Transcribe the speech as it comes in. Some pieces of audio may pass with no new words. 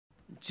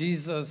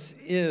Jesus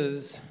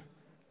is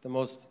the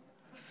most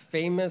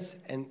famous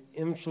and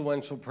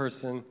influential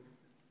person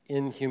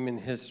in human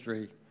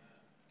history,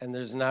 and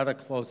there's not a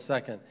close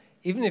second.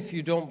 Even if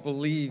you don't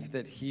believe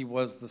that he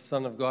was the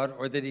Son of God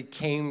or that he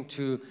came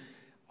to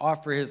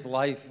offer his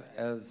life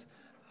as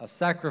a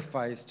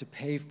sacrifice to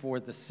pay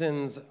for the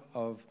sins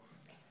of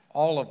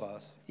all of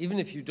us, even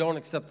if you don't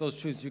accept those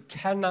truths, you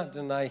cannot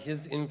deny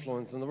his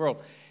influence in the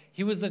world.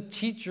 He was a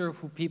teacher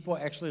who people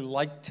actually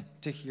liked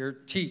to hear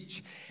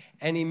teach.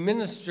 And he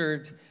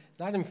ministered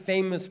not in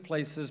famous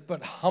places,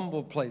 but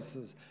humble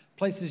places,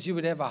 places you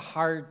would have a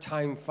hard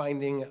time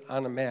finding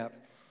on a map.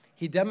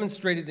 He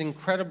demonstrated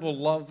incredible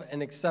love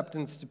and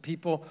acceptance to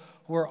people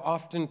who are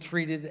often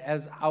treated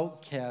as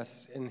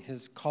outcasts in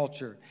his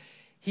culture.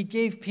 He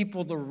gave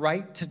people the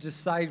right to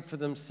decide for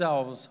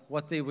themselves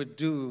what they would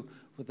do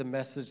with the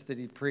message that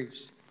he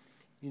preached.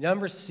 You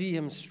never see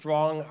him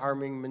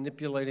strong-arming,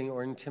 manipulating,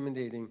 or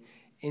intimidating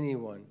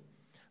anyone.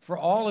 For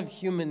all of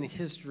human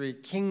history,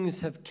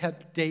 kings have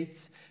kept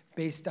dates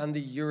based on the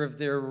year of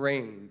their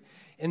reign.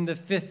 In the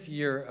 5th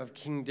year of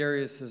King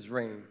Darius's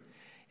reign,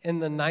 in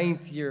the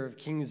 9th year of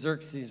King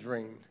Xerxes'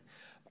 reign.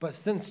 But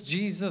since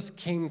Jesus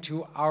came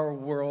to our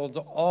world,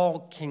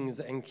 all kings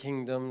and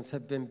kingdoms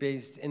have been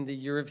based in the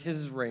year of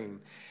his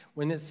reign.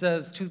 When it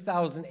says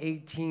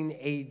 2018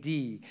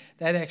 AD,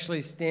 that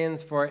actually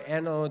stands for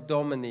Anno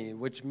Domini,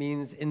 which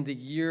means in the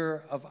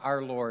year of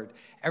our Lord.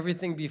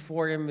 Everything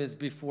before him is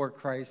before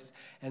Christ,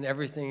 and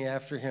everything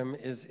after him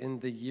is in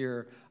the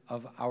year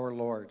of our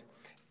Lord.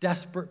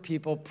 Desperate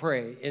people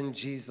pray in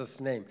Jesus'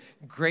 name.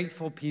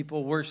 Grateful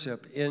people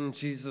worship in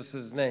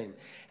Jesus' name.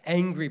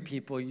 Angry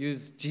people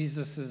use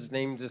Jesus'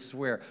 name to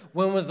swear.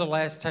 When was the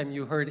last time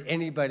you heard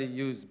anybody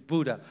use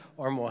Buddha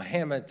or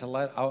Muhammad to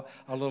let out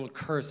a little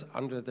curse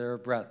under their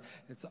breath?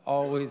 It's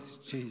always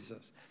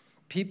Jesus.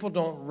 People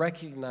don't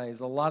recognize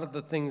a lot of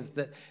the things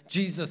that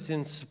Jesus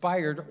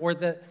inspired or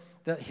that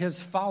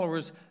his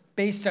followers,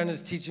 based on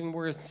his teaching,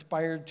 were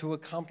inspired to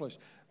accomplish.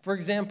 For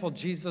example,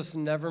 Jesus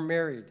never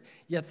married,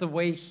 yet the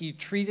way he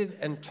treated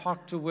and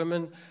talked to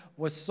women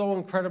was so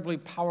incredibly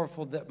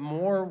powerful that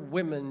more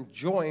women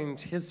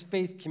joined his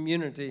faith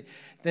community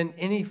than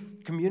any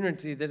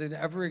community that had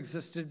ever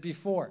existed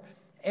before.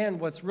 And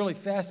what's really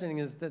fascinating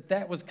is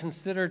that was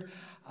considered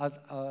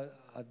a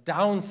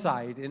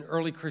downside in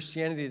early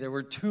Christianity. There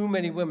were too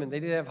many women. They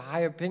didn't have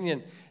high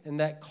opinion in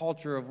that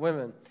culture of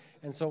women.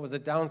 And so it was a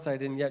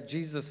downside, and yet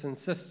Jesus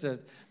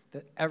insisted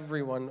that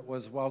everyone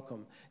was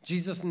welcome.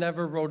 Jesus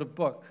never wrote a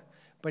book,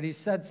 but he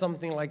said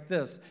something like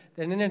this,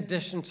 that in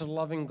addition to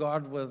loving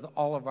God with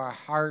all of our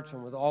heart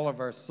and with all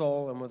of our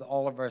soul and with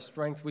all of our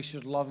strength, we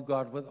should love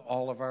God with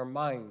all of our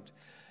mind.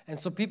 And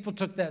so people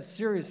took that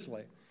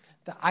seriously.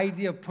 The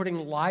idea of putting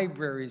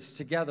libraries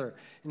together.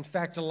 In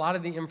fact, a lot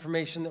of the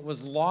information that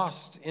was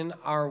lost in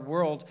our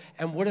world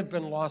and would have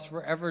been lost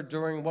forever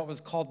during what was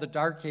called the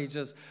Dark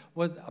Ages,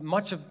 was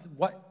much of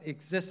what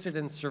existed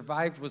and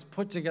survived was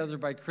put together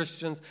by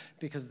Christians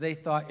because they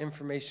thought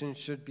information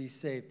should be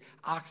saved.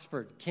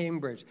 Oxford,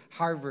 Cambridge,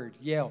 Harvard,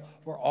 Yale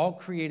were all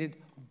created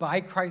by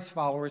Christ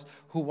followers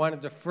who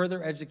wanted to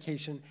further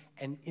education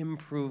and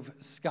improve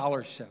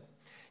scholarship.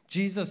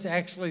 Jesus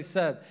actually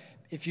said,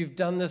 if you've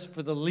done this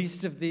for the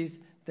least of these,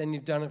 then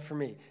you've done it for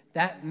me.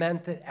 That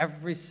meant that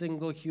every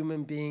single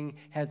human being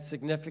had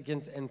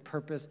significance and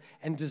purpose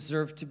and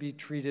deserved to be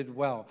treated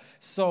well.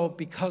 So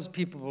because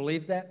people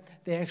believed that,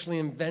 they actually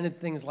invented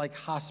things like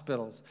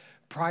hospitals.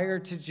 Prior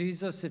to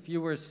Jesus, if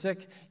you were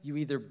sick, you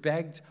either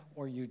begged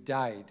or you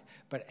died.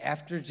 But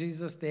after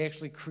Jesus, they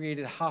actually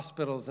created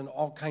hospitals and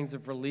all kinds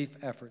of relief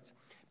efforts.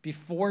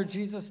 Before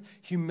Jesus,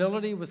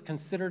 humility was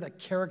considered a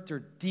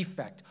character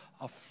defect,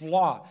 a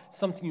flaw,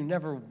 something you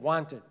never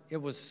wanted.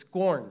 It was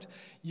scorned.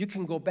 You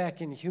can go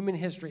back in human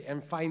history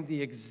and find the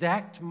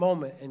exact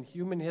moment in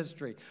human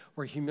history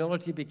where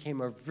humility became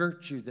a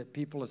virtue that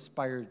people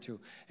aspired to,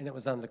 and it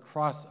was on the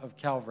cross of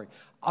Calvary.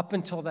 Up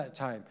until that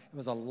time, it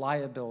was a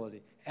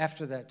liability.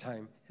 After that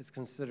time, it's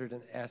considered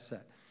an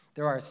asset.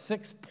 There are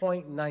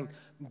 6.9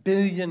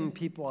 billion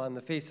people on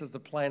the face of the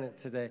planet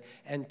today,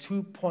 and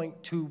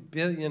 2.2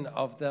 billion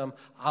of them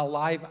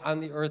alive on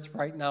the earth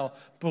right now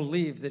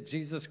believe that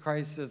Jesus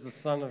Christ is the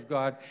Son of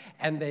God,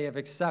 and they have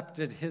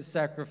accepted his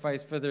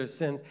sacrifice for their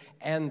sins,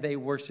 and they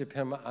worship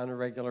him on a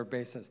regular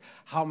basis.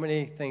 How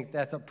many think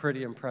that's a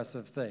pretty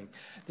impressive thing?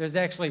 There's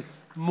actually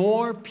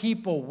more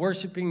people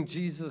worshiping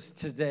Jesus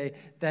today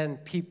than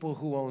people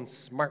who own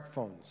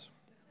smartphones.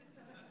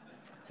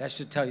 That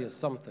should tell you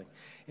something.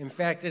 In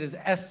fact, it is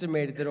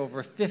estimated that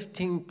over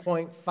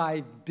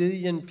 15.5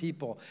 billion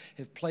people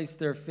have placed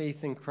their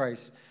faith in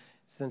Christ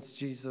since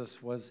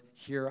Jesus was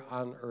here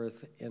on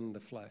earth in the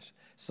flesh.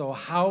 So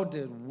how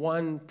did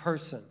one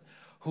person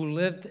who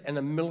lived in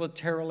a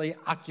militarily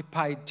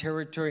occupied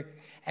territory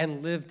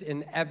and lived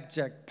in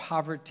abject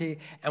poverty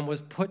and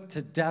was put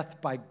to death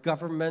by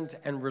government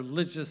and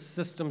religious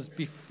systems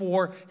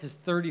before his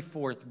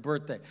 34th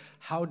birthday,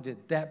 how did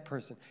that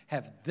person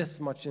have this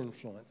much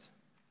influence?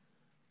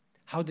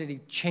 How did he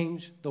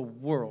change the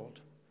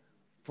world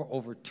for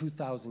over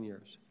 2,000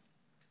 years?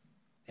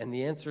 And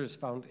the answer is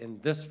found in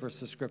this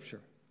verse of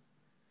Scripture.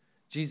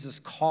 Jesus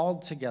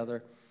called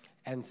together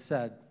and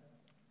said,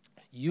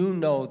 "You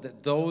know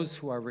that those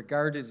who are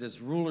regarded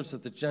as rulers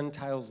of the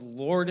Gentiles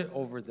lord it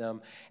over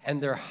them,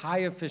 and their high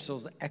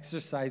officials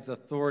exercise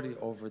authority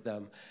over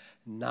them.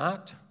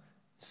 Not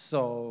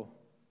so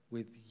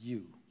with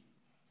you.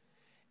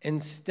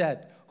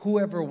 Instead,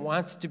 whoever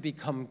wants to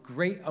become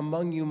great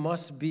among you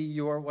must be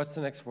your," what's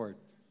the next word?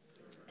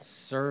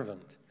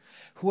 Servant.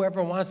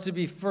 "Whoever wants to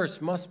be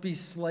first must be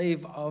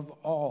slave of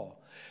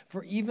all.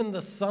 For even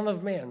the Son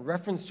of Man,"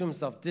 reference to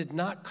himself, "did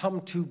not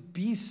come to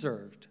be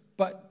served,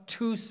 but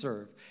to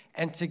serve,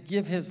 and to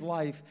give his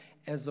life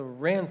as a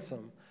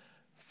ransom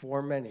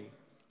for many."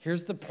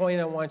 Here's the point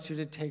I want you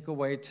to take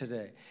away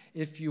today.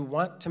 If you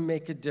want to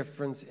make a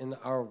difference in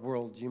our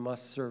world, you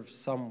must serve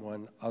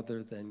someone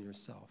other than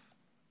yourself.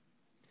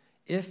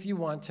 If you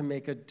want to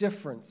make a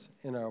difference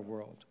in our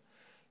world,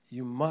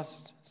 you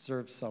must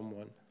serve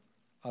someone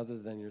other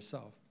than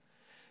yourself.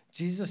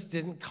 Jesus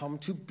didn't come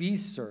to be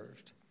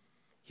served.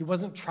 He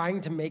wasn't trying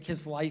to make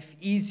his life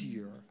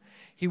easier.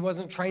 He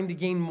wasn't trying to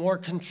gain more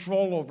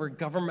control over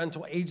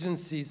governmental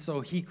agencies so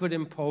he could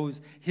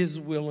impose his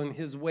will and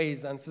his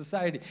ways on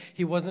society.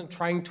 He wasn't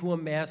trying to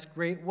amass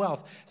great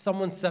wealth.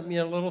 Someone sent me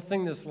a little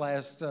thing in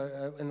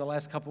the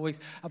last couple of weeks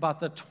about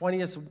the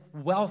 20th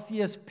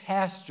wealthiest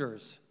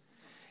pastors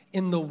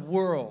in the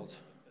world.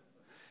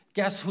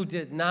 Guess who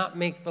did not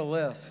make the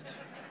list?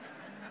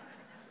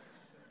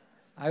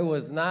 I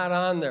was not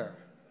on there.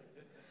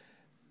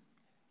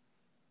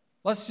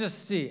 Let's just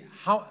see.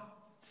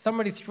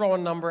 Somebody throw a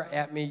number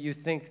at me you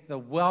think the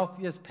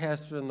wealthiest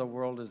pastor in the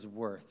world is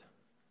worth.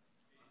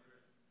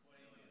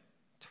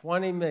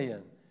 20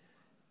 million.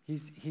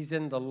 He's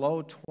in the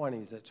low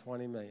 20s at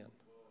 20 million.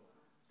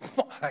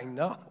 I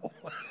know.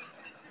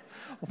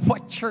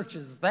 What church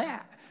is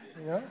that?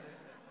 You know?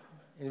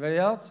 Anybody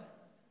else?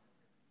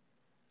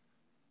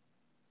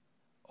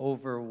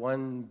 Over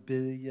 $1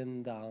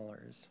 billion.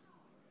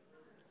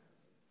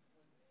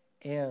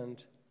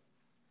 And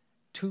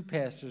 2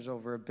 pastors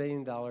over $1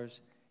 billion,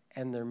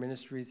 and their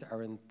ministries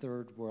are in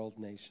third world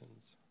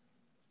nations.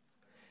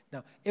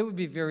 Now, it would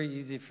be very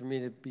easy for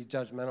me to be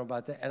judgmental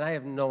about that, and I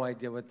have no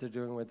idea what they're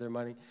doing with their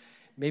money.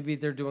 Maybe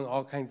they're doing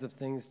all kinds of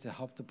things to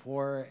help the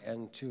poor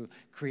and to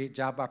create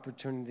job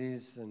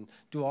opportunities and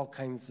do all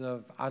kinds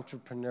of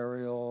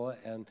entrepreneurial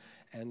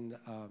and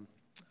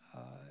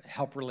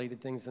help-related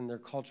things in their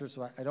culture,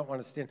 so I don't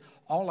want to stand.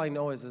 All I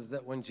know is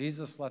that when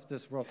Jesus left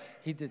this world,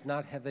 he did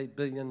not have $1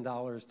 billion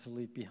to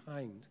leave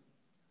behind.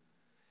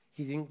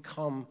 He didn't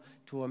come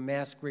to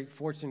amass great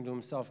fortune to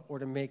himself or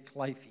to make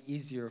life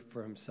easier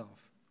for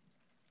himself.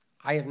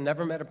 I have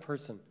never met a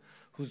person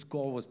whose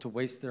goal was to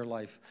waste their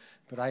life,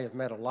 but I have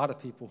met a lot of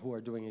people who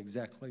are doing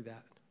exactly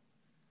that.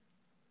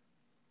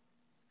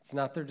 It's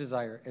not their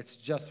desire, it's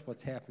just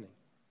what's happening.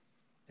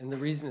 And the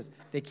reason is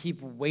they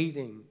keep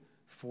waiting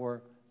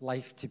for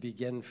life to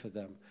begin for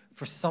them,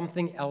 for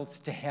something else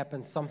to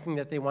happen, something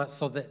that they want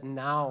so that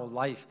now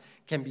life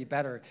can be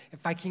better.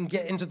 If I can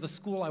get into the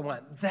school I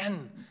want,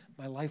 then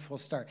my life will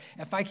start.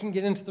 If I can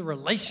get into the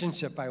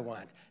relationship I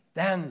want,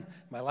 then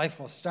my life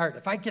will start.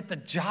 If I get the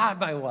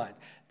job I want,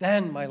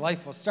 then my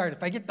life will start.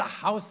 If I get the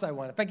house I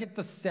want, if I get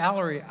the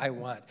salary I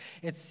want.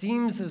 It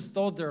seems as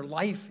though their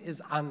life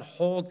is on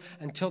hold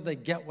until they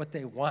get what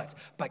they want.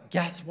 But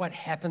guess what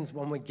happens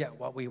when we get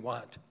what we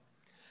want?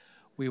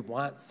 We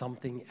want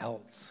something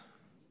else.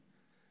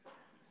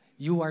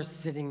 You are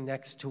sitting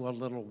next to a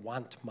little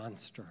want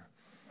monster.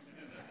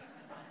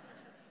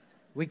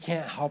 We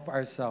can't help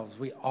ourselves.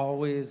 We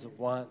always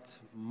want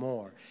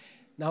more.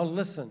 Now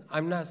listen,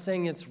 I'm not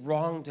saying it's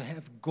wrong to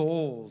have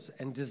goals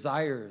and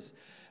desires,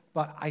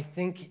 but I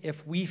think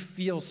if we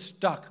feel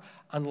stuck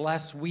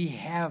unless we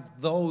have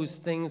those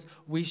things,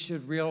 we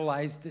should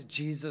realize that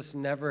Jesus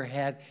never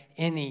had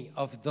any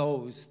of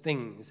those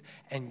things,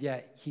 and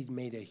yet he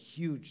made a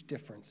huge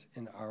difference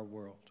in our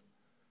world.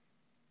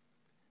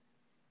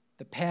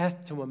 The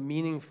path to a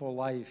meaningful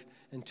life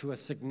and to a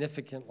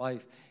significant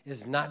life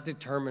is not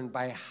determined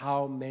by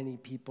how many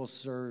people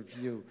serve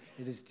you.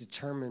 It is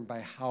determined by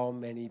how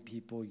many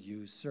people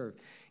you serve.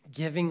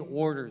 Giving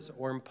orders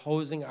or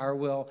imposing our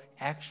will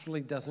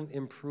actually doesn't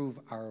improve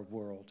our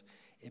world.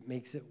 It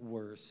makes it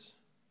worse.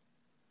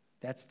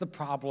 That's the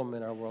problem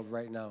in our world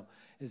right now,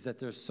 is that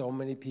there's so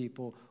many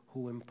people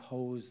who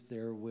impose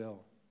their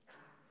will.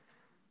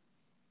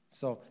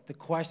 So the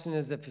question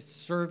is, if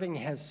serving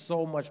has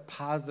so much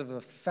positive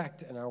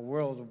effect in our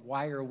world,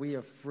 why are we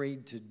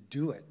afraid to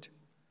do it?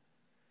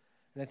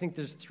 And I think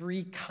there's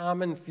 3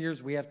 common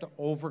fears we have to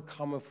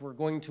overcome if we're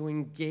going to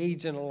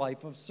engage in a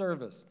life of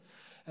service.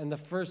 And the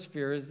first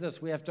fear is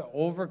this: we have to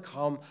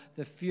overcome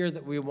the fear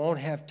that we won't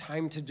have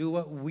time to do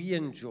what we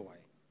enjoy.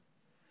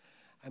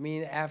 I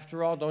mean,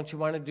 after all, don't you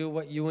want to do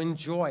what you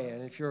enjoy?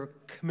 And if you're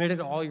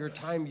committed all your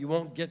time, you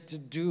won't get to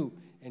do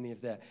any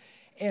of that.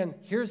 And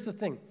here's the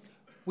thing.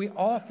 We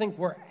all think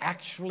we're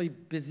actually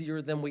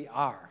busier than we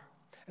are.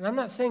 And I'm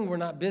not saying we're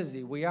not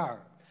busy, we are.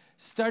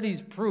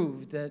 Studies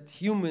prove that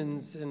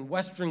humans in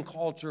Western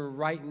culture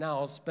right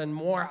now spend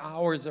more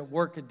hours at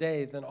work a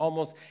day than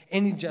almost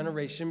any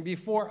generation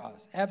before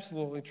us.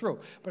 Absolutely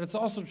true. But it's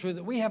also true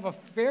that we have a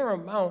fair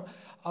amount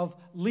of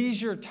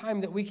leisure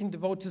time that we can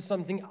devote to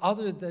something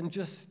other than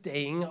just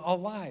staying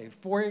alive.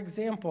 For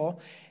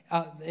example,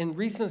 in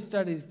recent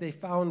studies, they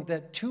found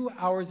that 2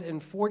 hours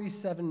and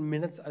 47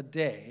 minutes a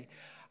day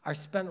are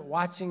spent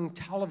watching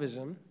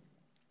television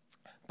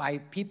by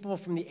people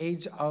from the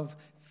age of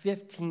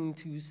 15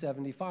 to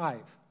 75.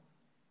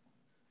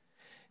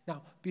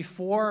 Now,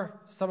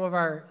 before some of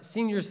our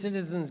senior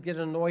citizens get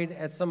annoyed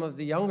at some of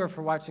the younger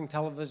for watching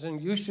television,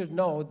 you should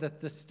know that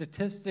the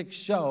statistics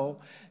show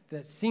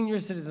that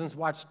senior citizens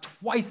watch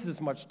twice as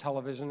much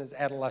television as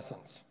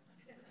adolescents.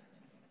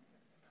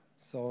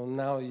 So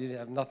now you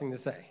have nothing to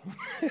say.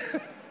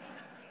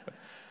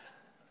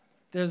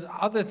 There's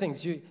other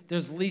things.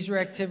 There's leisure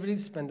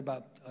activities, spend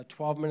about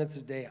 12 minutes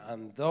a day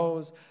on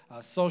those.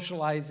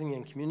 Socializing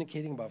and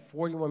communicating, about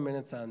 41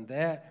 minutes on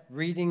that.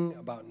 Reading,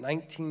 about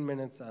 19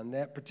 minutes on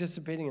that.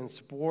 Participating in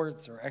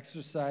sports or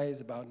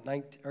exercise, about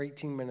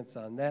 18 minutes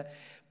on that.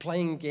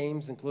 Playing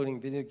games, including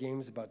video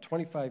games, about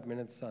 25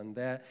 minutes on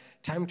that.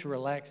 Time to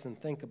relax and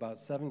think, about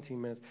 17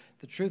 minutes.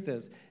 The truth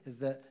is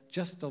that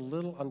just a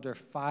little under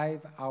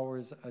 5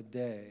 hours a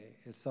day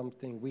is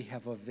something we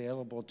have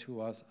available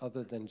to us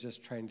other than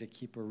just trying to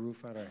keep a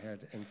roof on our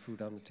head and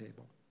food on the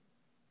table.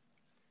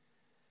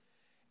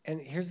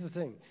 And here's the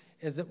thing,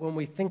 is that when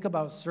we think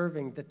about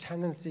serving, the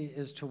tendency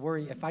is to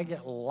worry, if I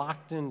get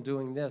locked in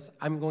doing this,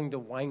 I'm going to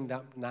wind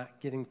up not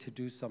getting to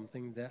do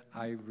something that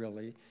I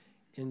really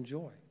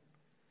enjoy.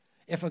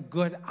 If a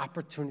good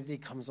opportunity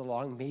comes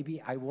along,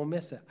 maybe I will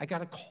miss it. I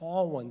got a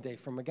call one day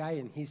from a guy,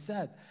 and he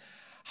said,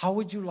 how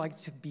would you like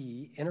to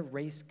be in a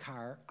race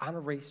car, on a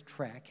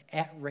racetrack,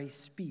 at race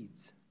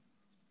speeds?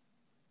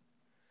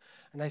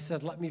 And I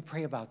said, let me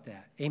pray about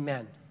that.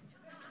 Amen.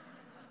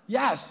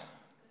 Yes.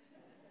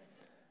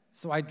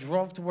 So I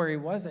drove to where he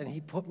was, and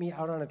he put me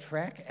out on a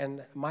track,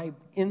 and my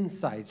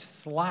insides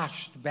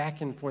sloshed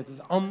back and forth.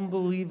 It's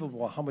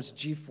unbelievable how much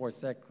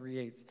G-force that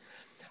creates.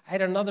 I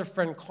had another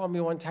friend call me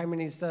one time,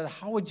 and he said,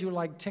 how would you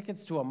like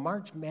tickets to a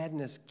March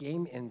Madness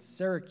game in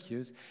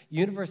Syracuse,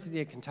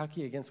 University of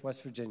Kentucky against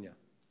West Virginia?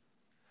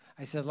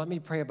 I said, let me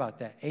pray about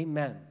that.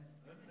 Amen.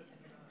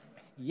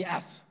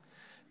 Yes.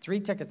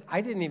 3 tickets.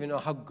 I didn't even know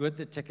how good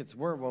the tickets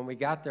were when we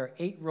got there.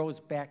 8 rows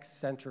back,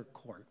 center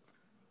court.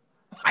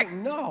 I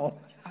know.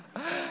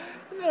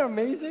 Isn't that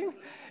amazing?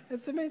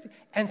 It's amazing.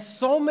 And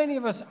so many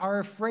of us are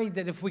afraid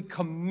that if we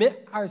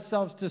commit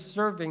ourselves to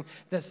serving,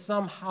 that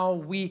somehow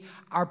we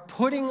are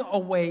putting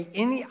away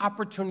any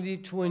opportunity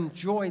to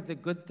enjoy the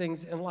good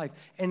things in life.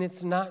 And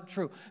it's not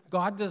true.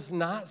 God does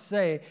not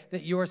say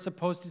that you are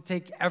supposed to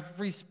take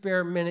every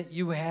spare minute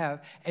you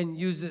have and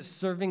use it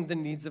serving the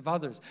needs of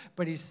others.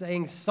 But he's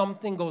saying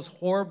something goes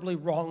horribly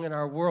wrong in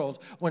our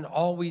world when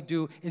all we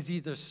do is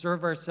either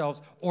serve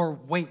ourselves or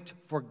wait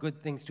for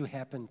good things to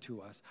happen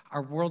to us.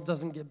 Our world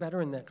doesn't get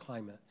better in that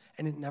climate.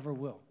 And it never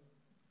will.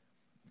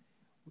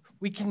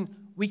 We can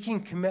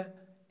commit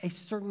a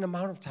certain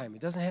amount of time.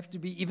 It doesn't have to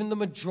be even the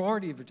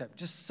majority of your time,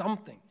 just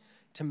something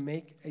to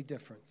make a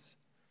difference.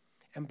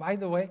 And by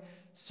the way,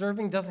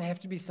 serving doesn't have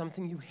to be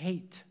something you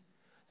hate.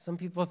 Some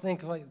people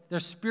think like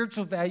there's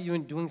spiritual value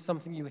in doing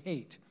something you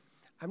hate.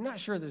 I'm not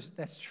sure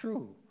that's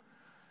true.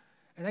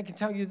 And I can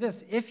tell you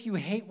this, if you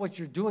hate what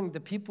you're doing,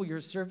 the people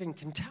you're serving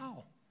can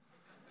tell.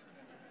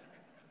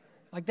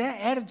 Like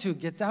that attitude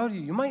gets out of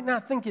you. You might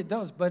not think it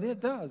does, but it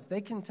does. They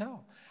can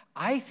tell.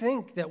 I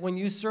think that when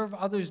you serve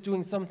others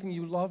doing something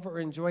you love or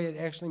enjoy, it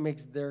actually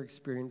makes their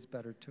experience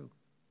better too.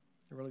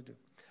 I really do.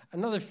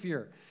 Another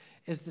fear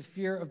is the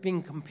fear of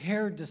being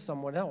compared to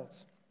someone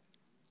else.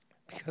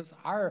 Because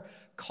our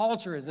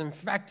culture is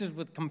infected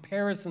with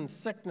comparison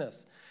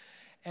sickness.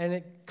 And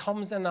it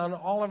comes in on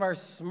all of our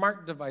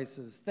smart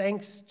devices.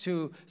 Thanks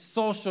to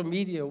social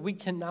media, we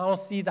can now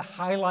see the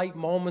highlight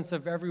moments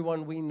of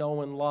everyone we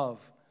know and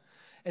love.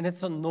 And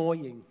it's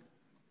annoying.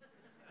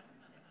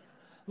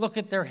 Look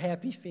at their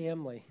happy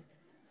family.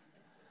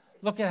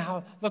 Look at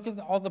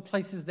all the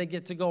places they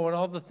get to go and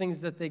all the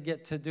things that they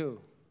get to do.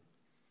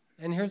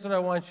 And here's what I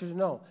want you to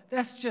know.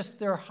 That's just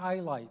their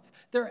highlights.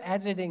 They're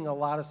editing a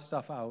lot of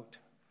stuff out.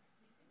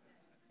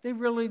 They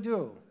really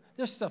do.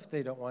 There's stuff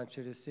they don't want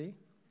you to see.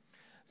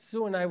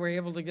 Sue and I were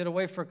able to get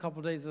away for a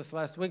couple days this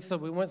last week, so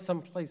we went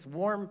someplace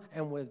warm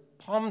and with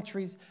palm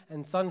trees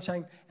and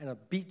sunshine and a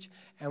beach,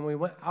 and we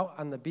went out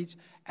on the beach,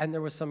 and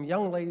there were some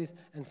young ladies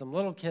and some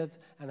little kids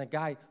and a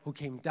guy who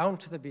came down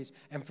to the beach,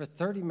 and for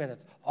 30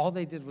 minutes, all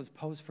they did was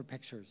pose for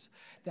pictures.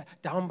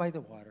 Down by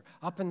the water,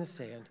 up in the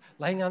sand,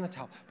 laying on the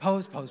towel,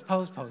 pose, pose,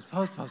 pose, pose,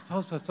 pose, pose,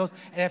 pose, pose, pose,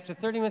 and after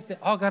 30 minutes, they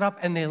all got up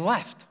and they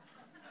left.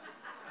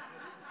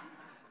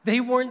 They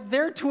weren't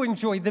there to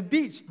enjoy the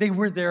beach. They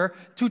were there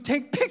to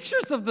take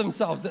pictures of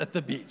themselves at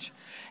the beach.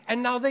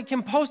 And now they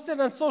can post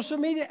it on social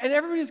media, and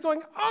everybody's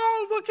going,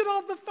 oh, look at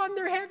all the fun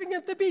they're having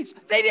at the beach.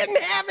 They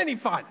didn't have any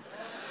fun.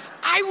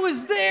 I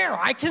was there.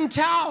 I can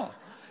tell.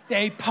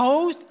 They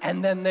posed,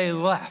 and then they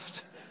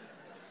left.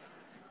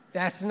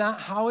 That's not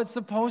how it's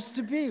supposed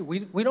to be.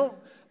 We don't,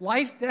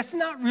 life, that's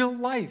not real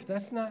life.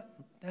 That's not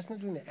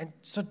doing that. And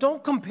so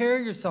don't compare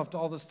yourself to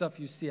all the stuff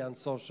you see on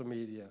social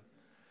media.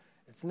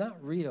 It's not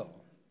real.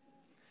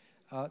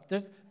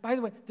 By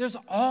the way, there's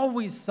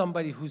always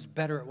somebody who's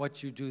better at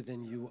what you do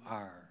than you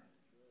are.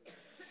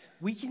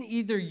 We can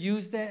either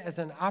use that as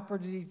an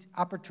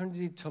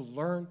opportunity to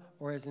learn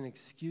or as an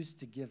excuse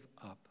to give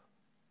up.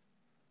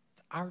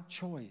 It's our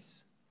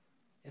choice.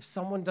 If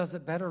someone does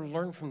it better,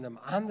 learn from them.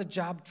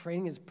 On-the-job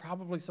training is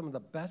probably some of the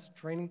best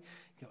training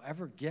you'll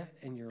ever get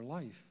in your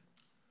life.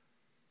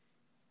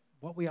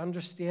 What we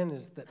understand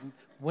is that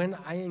when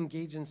I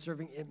engage in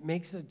serving, it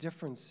makes a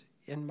difference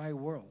in my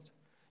world.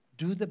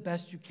 Do the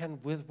best you can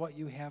with what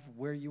you have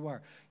where you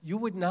are. You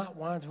would not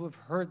want to have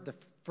heard the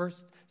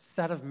first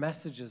set of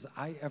messages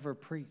I ever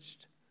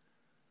preached.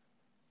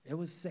 It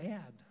was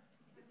sad.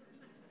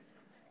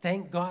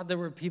 Thank God there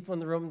were people in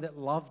the room that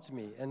loved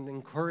me and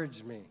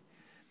encouraged me,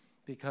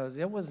 because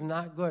it was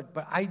not good.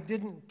 But I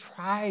didn't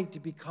try to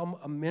become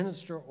a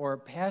minister or a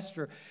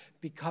pastor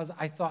because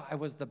I thought I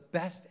was the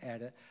best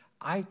at it.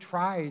 I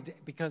tried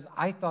because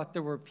I thought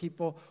there were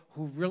people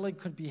who really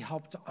could be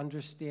helped to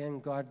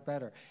understand God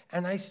better.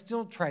 And I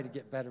still try to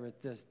get better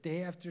at this,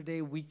 day after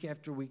day, week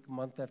after week,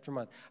 month after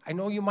month. I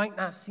know you might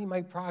not see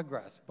my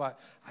progress, but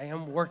I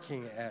am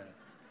working at it.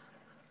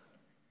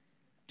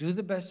 Do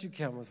the best you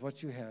can with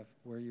what you have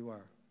where you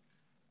are.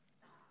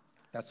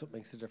 That's what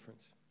makes a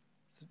difference.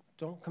 So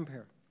don't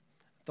compare.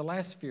 The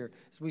last fear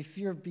is we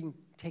fear of being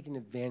taken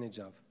advantage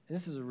of. And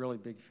this is a really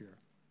big fear.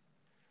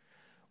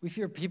 We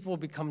fear people will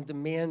become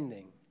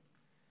demanding.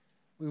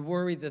 We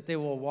worry that they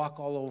will walk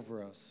all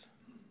over us.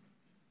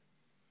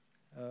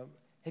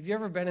 Have you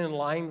ever been in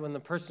line when the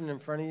person in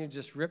front of you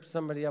just ripped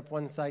somebody up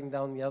one side and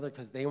down the other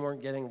because they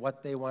weren't getting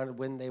what they wanted,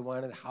 when they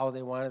wanted, how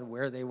they wanted,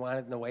 where they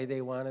wanted, and the way they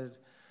wanted?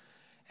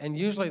 And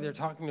usually they're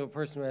talking to a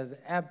person who has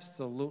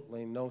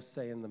absolutely no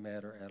say in the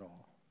matter at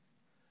all.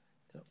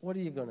 What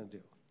are you going to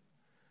do?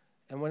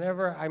 And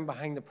whenever I'm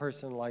behind a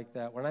person like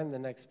that, when I'm the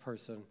next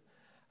person,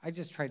 I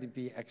just try to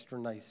be extra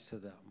nice to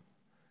them.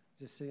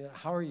 Just say,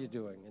 how are you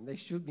doing? And they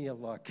shoot me a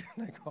look.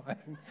 And I go,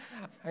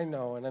 I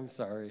know, and I'm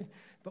sorry.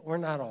 But we're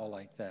not all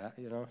like that,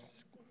 you know.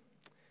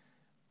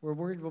 We're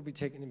worried we'll be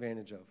taken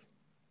advantage of.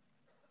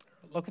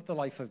 But look at the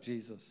life of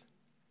Jesus.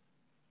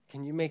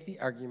 Can you make the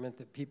argument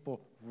that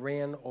people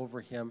ran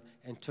over him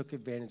and took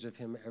advantage of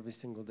him every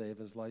single day of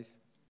his life?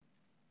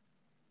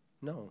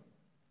 No.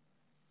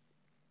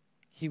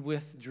 He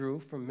withdrew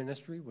from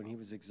ministry when he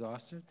was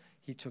exhausted.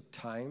 He took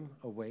time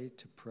away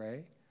to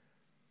pray.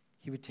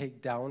 He would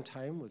take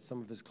downtime with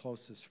some of his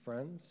closest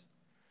friends.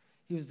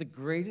 He was the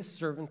greatest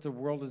servant the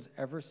world has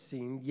ever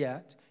seen,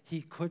 yet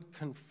he could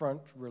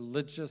confront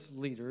religious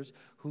leaders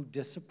who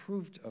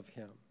disapproved of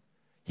him.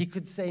 He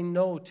could say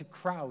no to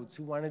crowds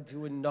who wanted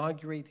to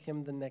inaugurate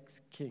him the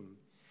next king.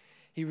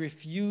 He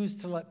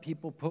refused to let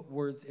people put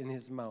words in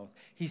his mouth.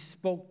 He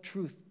spoke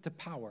truth to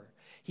power.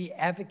 He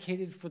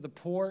advocated for the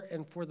poor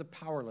and for the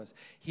powerless.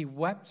 He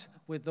wept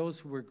with those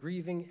who were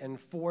grieving and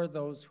for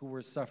those who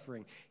were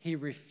suffering. He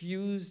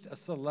refused a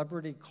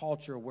celebrity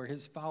culture where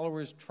his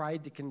followers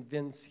tried to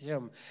convince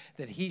him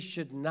that he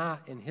should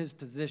not, in his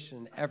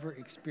position, ever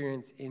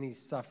experience any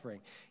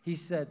suffering. He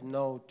said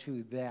no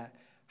to that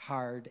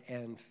hard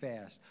and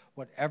fast.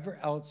 Whatever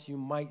else you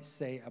might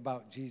say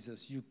about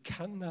Jesus, you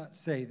cannot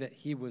say that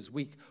he was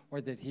weak or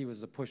that he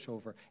was a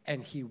pushover,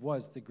 and he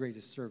was the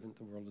greatest servant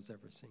the world has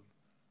ever seen.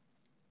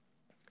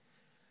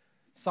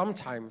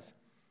 Sometimes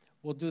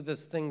we'll do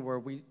this thing where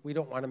we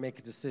don't want to make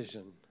a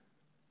decision.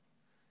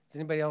 Does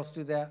anybody else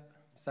do that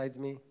besides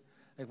me?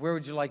 Like, where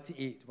would you like to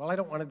eat? Well, I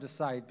don't want to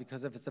decide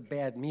because if it's a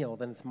bad meal,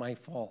 then it's my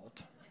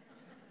fault.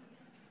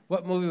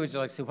 What movie would you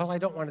like to see? Well, I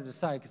don't want to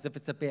decide because if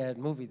it's a bad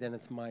movie, then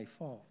it's my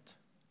fault.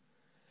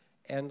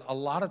 And a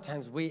lot of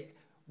times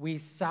we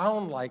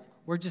sound like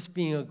we're just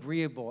being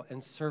agreeable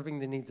and serving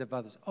the needs of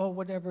others. Oh,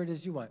 whatever it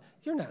is you want.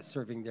 You're not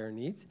serving their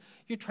needs.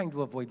 You're trying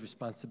to avoid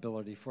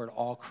responsibility for it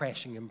all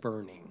crashing and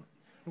burning.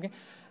 Okay?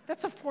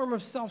 That's a form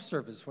of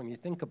self-service when you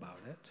think about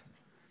it.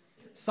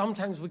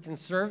 Sometimes we can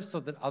serve so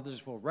that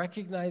others will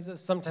recognize us.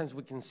 Sometimes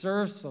we can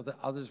serve so that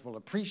others will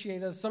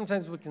appreciate us.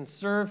 Sometimes we can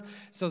serve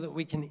so that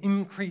we can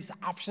increase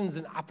options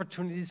and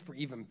opportunities for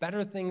even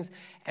better things.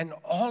 And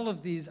all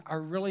of these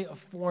are really a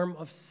form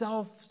of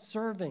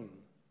self-serving.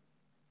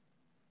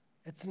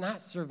 It's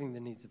not serving the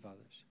needs of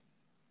others.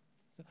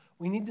 So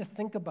we need to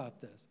think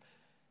about this.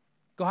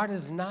 God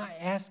is not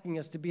asking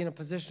us to be in a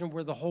position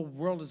where the whole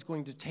world is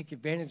going to take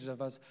advantage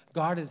of us.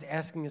 God is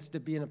asking us to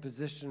be in a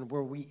position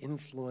where we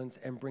influence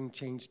and bring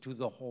change to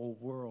the whole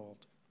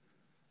world.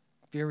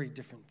 Very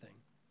different thing.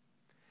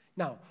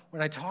 Now,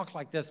 when I talk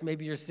like this,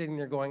 maybe you're sitting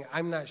there going,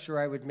 I'm not sure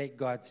I would make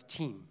God's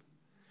team.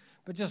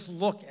 But just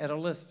look at a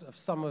list of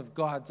some of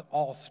God's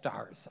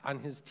all-stars on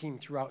his team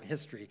throughout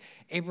history.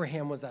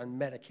 Abraham was on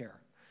Medicare.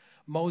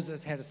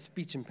 Moses had a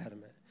speech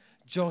impediment.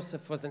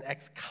 Joseph was an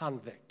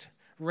ex-convict.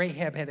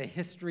 Rahab had a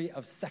history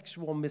of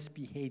sexual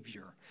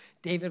misbehavior.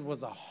 David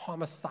was a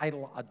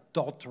homicidal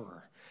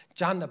adulterer.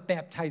 John the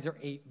Baptizer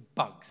ate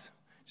bugs.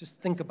 Just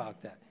think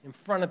about that. In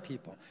front of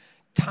people.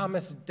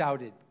 Thomas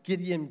doubted.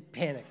 Gideon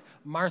panicked.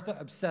 Martha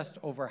obsessed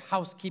over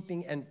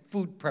housekeeping and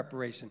food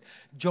preparation.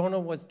 Jonah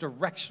was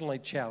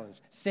directionally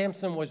challenged.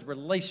 Samson was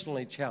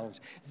relationally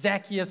challenged.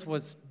 Zacchaeus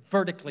was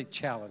vertically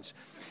challenged.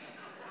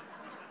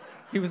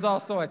 He was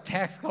also a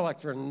tax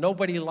collector, and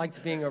nobody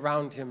liked being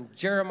around him.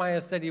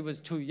 Jeremiah said he was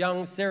too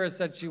young. Sarah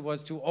said she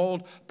was too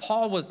old.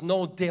 Paul was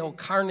no Dale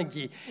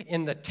Carnegie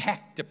in the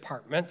tech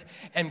department.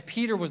 And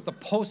Peter was the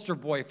poster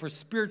boy for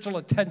spiritual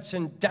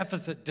attention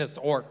deficit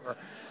disorder.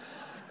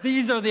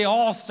 These are the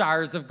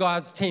all-stars of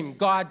God's team.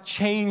 God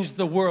changed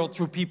the world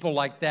through people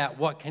like that.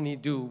 What can he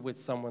do with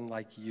someone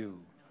like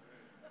you?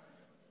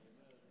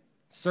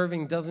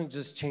 Serving doesn't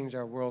just change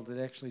our world.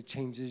 It actually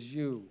changes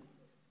you.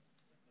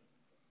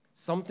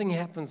 Something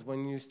happens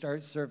when you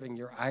start serving.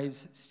 Your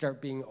eyes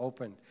start being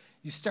opened.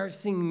 You start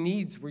seeing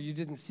needs where you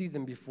didn't see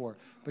them before,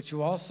 but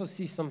you also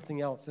see something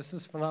else. This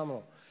is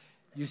phenomenal.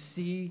 You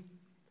see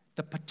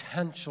the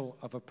potential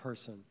of a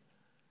person.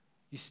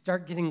 You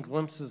start getting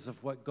glimpses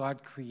of what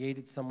God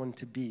created someone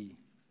to be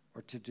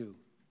or to do.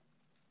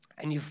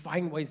 And you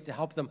find ways to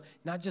help them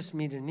not just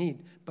meet a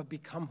need, but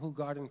become who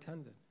God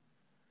intended.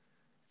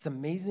 It's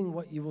amazing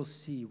what you will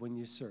see when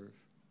you serve.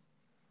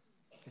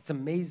 It's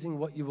amazing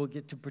what you will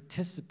get to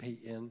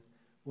participate in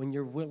when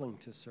you're willing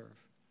to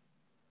serve.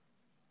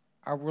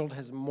 Our world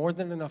has more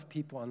than enough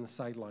people on the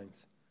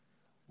sidelines.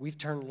 We've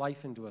turned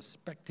life into a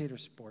spectator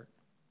sport.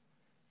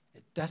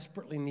 It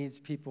desperately needs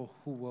people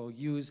who will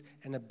use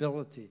an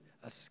ability,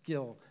 a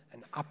skill,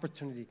 an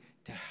opportunity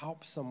to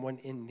help someone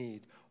in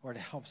need or to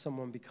help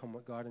someone become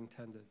what God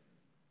intended.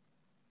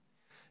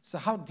 So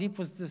how deep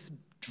was this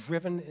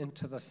driven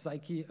into the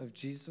psyche of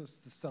Jesus,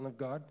 the Son of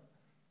God?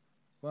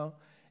 Well,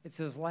 it's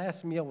his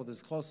last meal with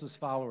his closest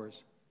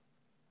followers.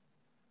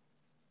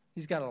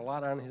 He's got a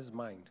lot on his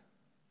mind.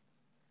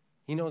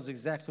 He knows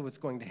exactly what's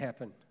going to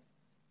happen.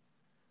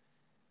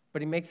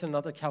 But he makes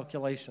another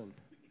calculation.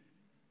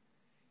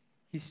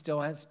 He still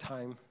has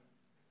time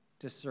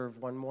to serve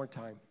one more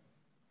time.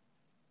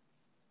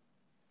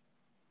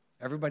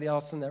 Everybody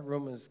else in that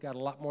room has got a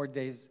lot more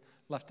days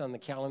left on the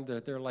calendar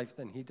of their life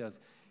than he does.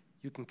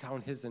 You can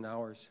count his and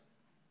ours.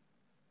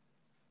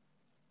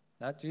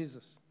 Not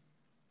Jesus.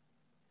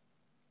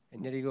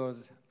 And yet he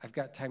goes, I've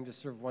got time to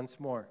serve once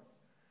more.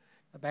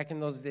 Now, back in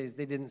those days,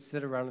 they didn't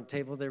sit around a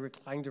table. They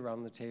reclined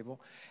around the table.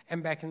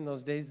 And back in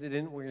those days, they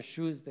didn't wear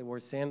shoes. They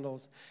wore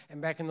sandals.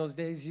 And back in those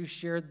days, you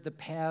shared the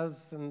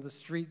paths and the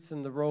streets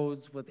and the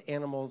roads with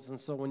animals. And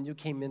so when you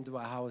came into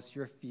a house,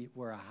 your feet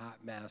were a hot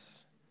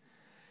mess.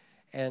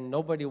 And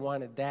nobody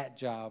wanted that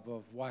job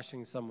of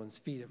washing someone's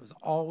feet. It was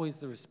always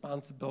the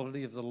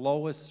responsibility of the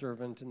lowest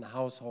servant in the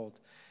household.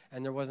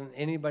 And there wasn't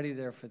anybody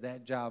there for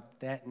that job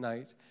that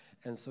night.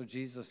 And so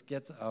Jesus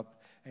gets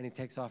up and he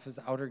takes off his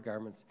outer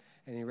garments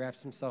and he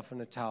wraps himself in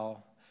a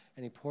towel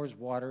and he pours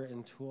water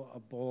into a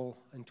bowl,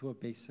 into a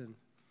basin.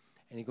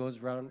 And he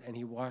goes around and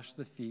he washes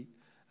the feet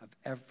of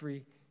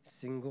every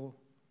single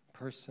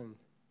person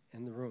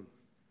in the room.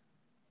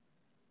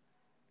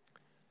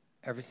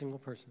 Every single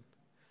person.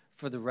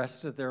 For the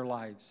rest of their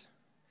lives,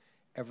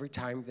 every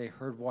time they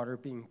heard water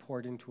being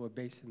poured into a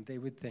basin, they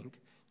would think,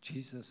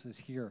 Jesus is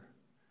here.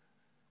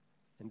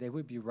 And they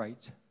would be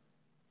right.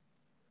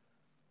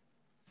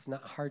 It's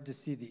not hard to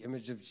see the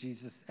image of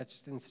Jesus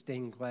etched in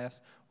stained glass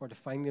or to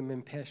find him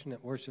in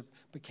passionate worship,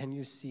 but can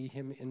you see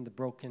him in the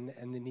broken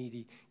and the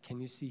needy? Can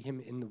you see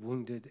him in the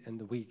wounded and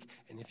the weak?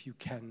 And if you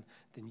can,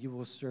 then you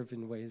will serve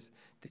in ways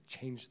that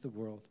change the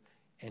world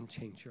and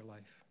change your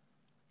life.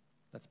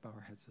 Let's bow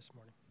our heads this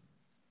morning.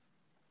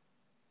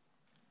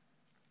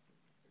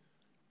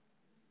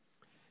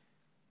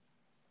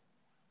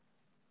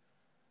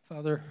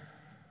 Father,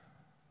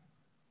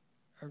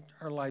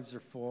 our lives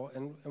are full,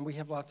 and we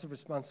have lots of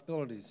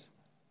responsibilities.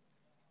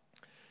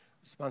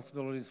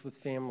 Responsibilities with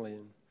family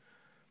and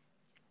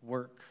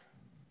work.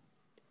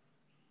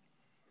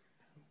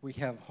 We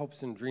have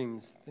hopes and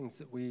dreams, things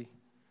that we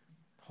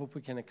hope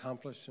we can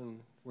accomplish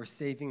and we're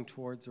saving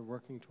towards or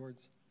working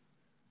towards.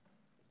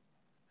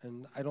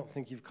 And I don't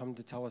think you've come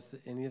to tell us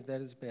that any of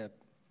that is bad.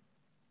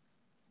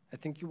 I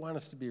think you want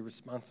us to be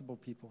responsible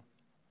people.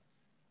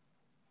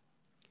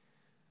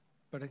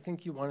 But I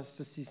think you want us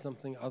to see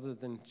something other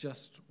than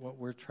just what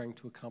we're trying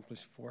to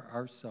accomplish for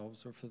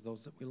ourselves or for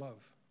those that we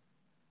love.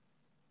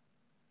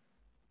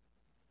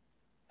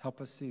 Help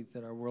us see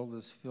that our world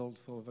is full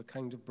of a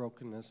kind of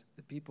brokenness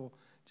that people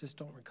just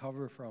don't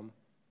recover from.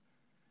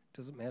 It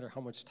doesn't matter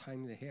how much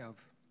time they have.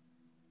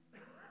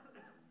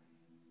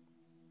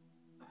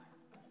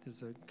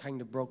 There's a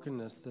kind of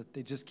brokenness that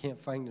they just can't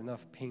find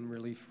enough pain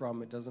relief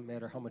from. It doesn't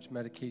matter how much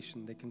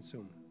medication they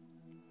consume.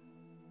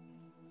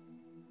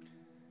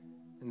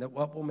 And that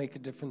what will make a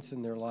difference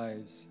in their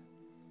lives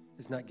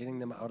is not getting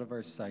them out of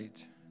our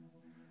sight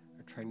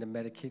or trying to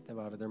medicate them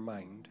out of their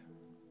mind.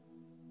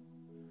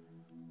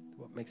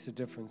 What makes a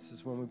difference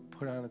is when we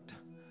put on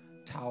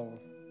a towel,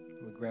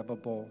 and we grab a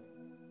bowl,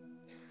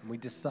 and we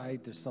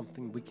decide there's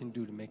something we can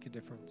do to make a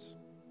difference.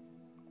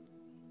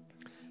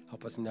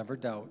 Help us never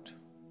doubt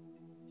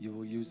you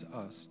will use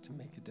us to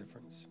make a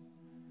difference.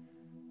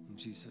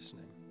 Jesus'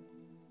 name,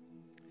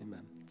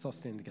 amen. Let's all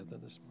stand together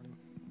this morning.